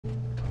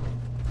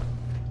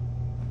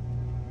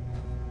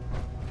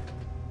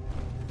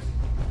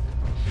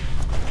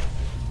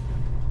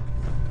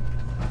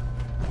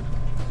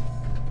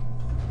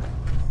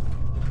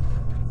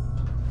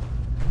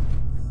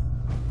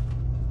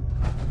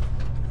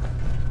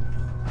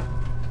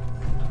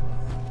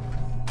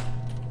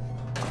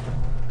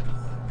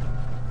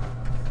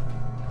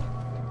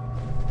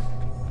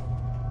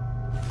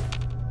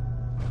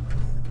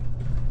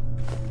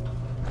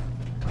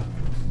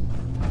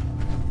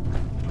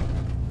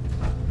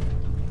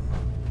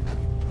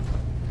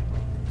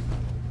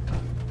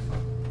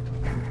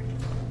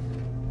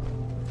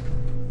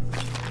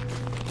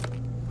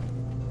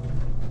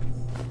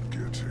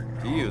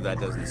that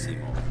doesn't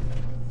seem old.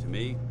 To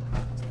me,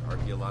 it's an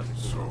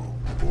archaeological... So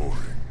boring.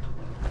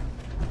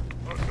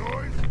 A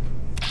noise?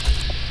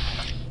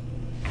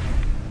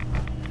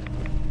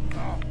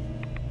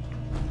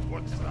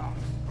 What's that?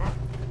 Huh?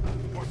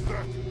 What's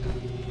that?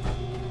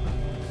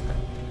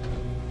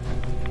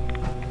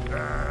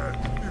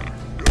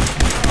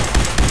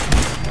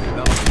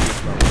 Developing this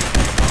level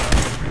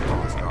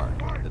was hard,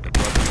 that the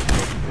brothers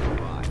had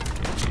broken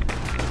to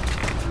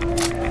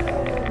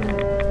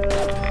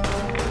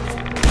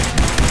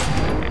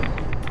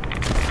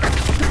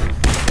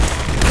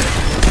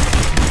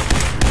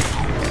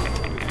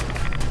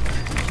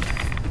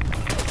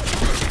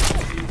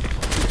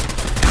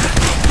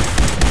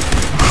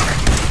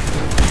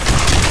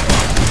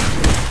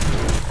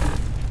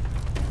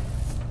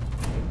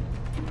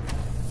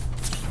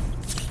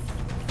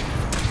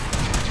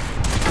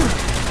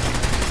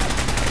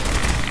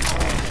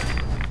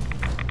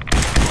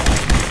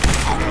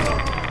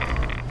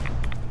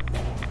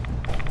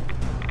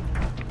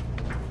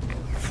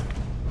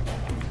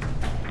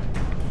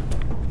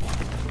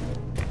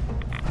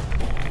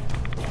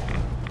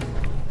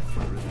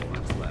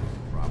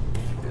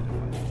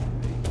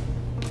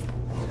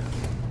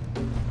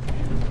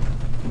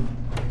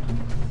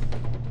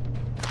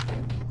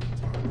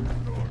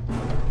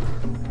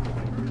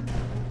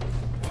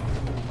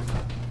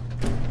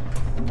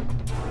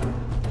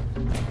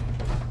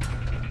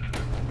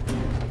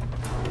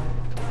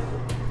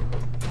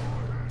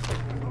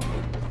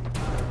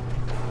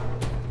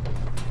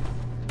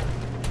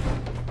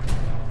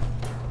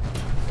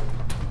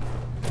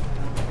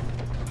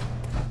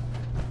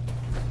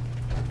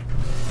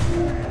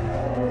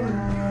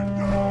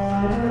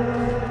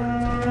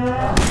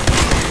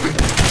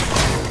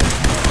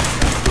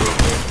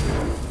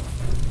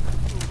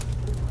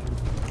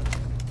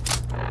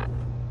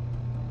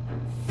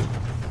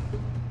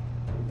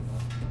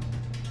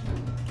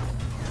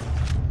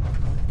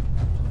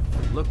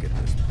Look at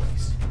this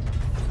place.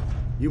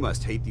 You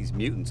must hate these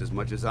mutants as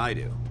much as I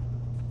do.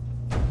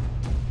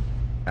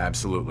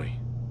 Absolutely.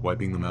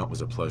 Wiping them out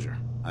was a pleasure.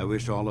 I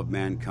wish all of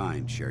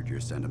mankind shared your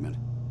sentiment.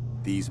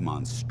 These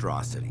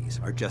monstrosities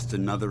are just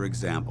another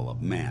example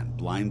of man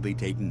blindly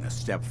taking a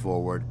step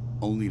forward,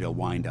 only to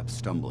wind up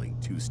stumbling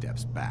 2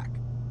 steps back.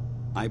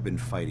 I've been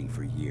fighting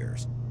for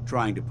years,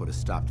 trying to put a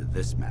stop to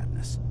this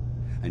madness.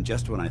 And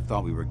just when I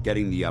thought we were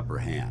getting the upper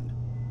hand,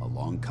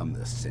 along come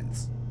the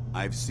synths.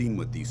 I've seen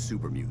what these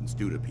super mutants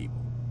do to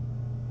people.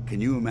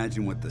 Can you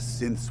imagine what the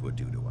synths would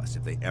do to us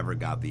if they ever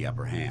got the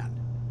upper hand?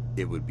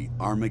 It would be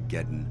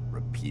Armageddon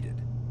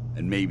repeated,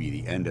 and maybe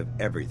the end of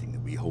everything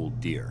that we hold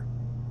dear.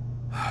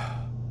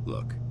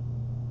 Look,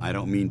 I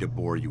don't mean to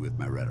bore you with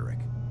my rhetoric.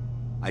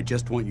 I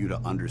just want you to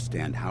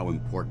understand how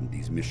important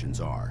these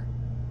missions are.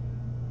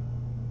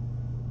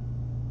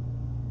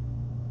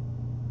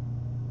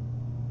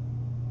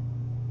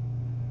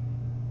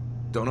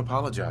 Don't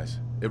apologize.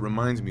 It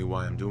reminds me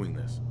why I'm doing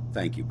this.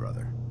 Thank you,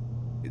 brother.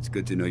 It's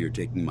good to know you're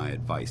taking my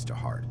advice to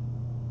heart.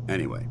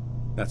 Anyway,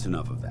 that's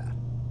enough of that.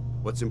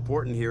 What's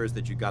important here is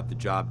that you got the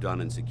job done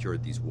and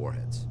secured these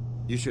warheads.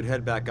 You should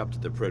head back up to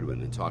the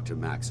Prydwen and talk to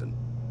Maxson.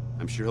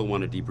 I'm sure he'll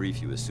want to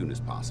debrief you as soon as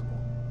possible.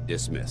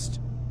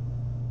 Dismissed.